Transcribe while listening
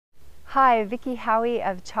Hi, Vicki Howie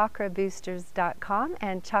of chakraboosters.com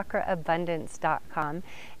and chakraabundance.com,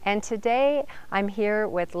 and today I'm here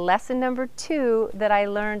with lesson number 2 that I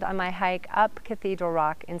learned on my hike up Cathedral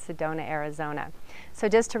Rock in Sedona, Arizona. So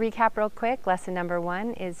just to recap real quick, lesson number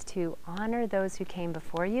 1 is to honor those who came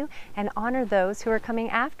before you and honor those who are coming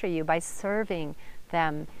after you by serving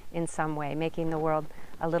them in some way, making the world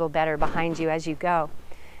a little better behind you as you go.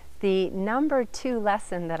 The number 2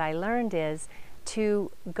 lesson that I learned is to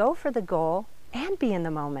go for the goal and be in the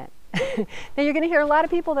moment. Now you're going to hear a lot of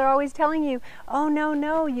people, they're always telling you, oh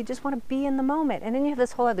no, you just want to be in the moment. And then you have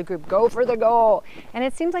this whole other group, go for the goal. And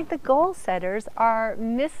it seems like the goal setters are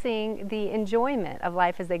missing the enjoyment of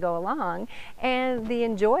life as they go along. And the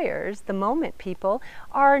enjoyers, the moment people,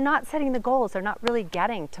 are not setting the goals. They're not really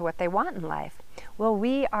getting to what they want in life. Well,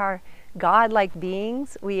 we are God-like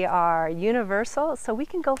beings. We are universal, so we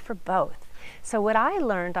can go for both. So what I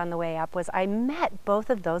learned on the way up was I met both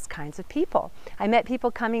of those kinds of people. I met people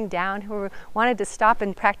coming down who wanted to stop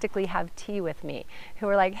and practically have tea with me, who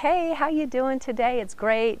were like, hey, how you doing today? It's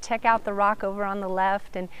great. Check out the rock over on the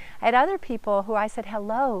left. And I had other people who I said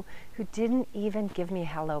hello who didn't even give me a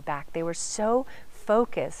hello back. They were so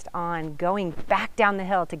focused on going back down the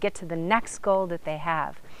hill to get to the next goal that they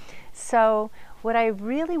have. So what I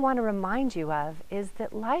really want to remind you of is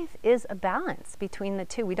that life is a balance between the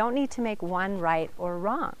two. We don't need to make one right or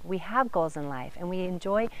wrong. We have goals in life and we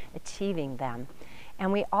enjoy achieving them.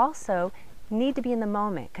 And we also need to be in the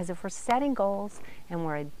moment, because if we're setting goals and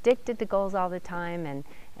we're addicted to goals all the time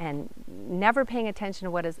and never paying attention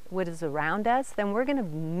to what is around us, then we're going to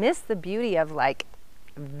miss the beauty of like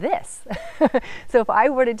this. So if I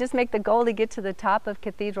were to just make the goal to get to the top of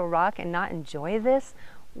Cathedral Rock and not enjoy this,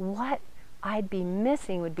 what I'd be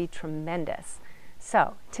missing would be tremendous.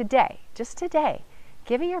 So today, just today,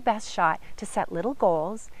 give it your best shot to set little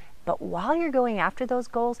goals, but while you're going after those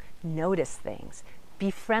goals, notice things. Be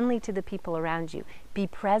friendly to the people around you. Be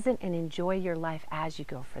present and enjoy your life as you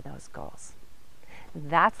go for those goals.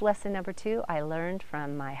 That's lesson number 2 I learned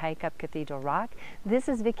from my hike up Cathedral Rock. This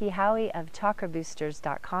is Vicki Howie of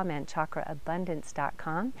chakraboosters.com and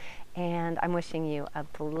chakraabundance.com, and I'm wishing you a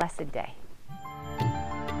blessed day.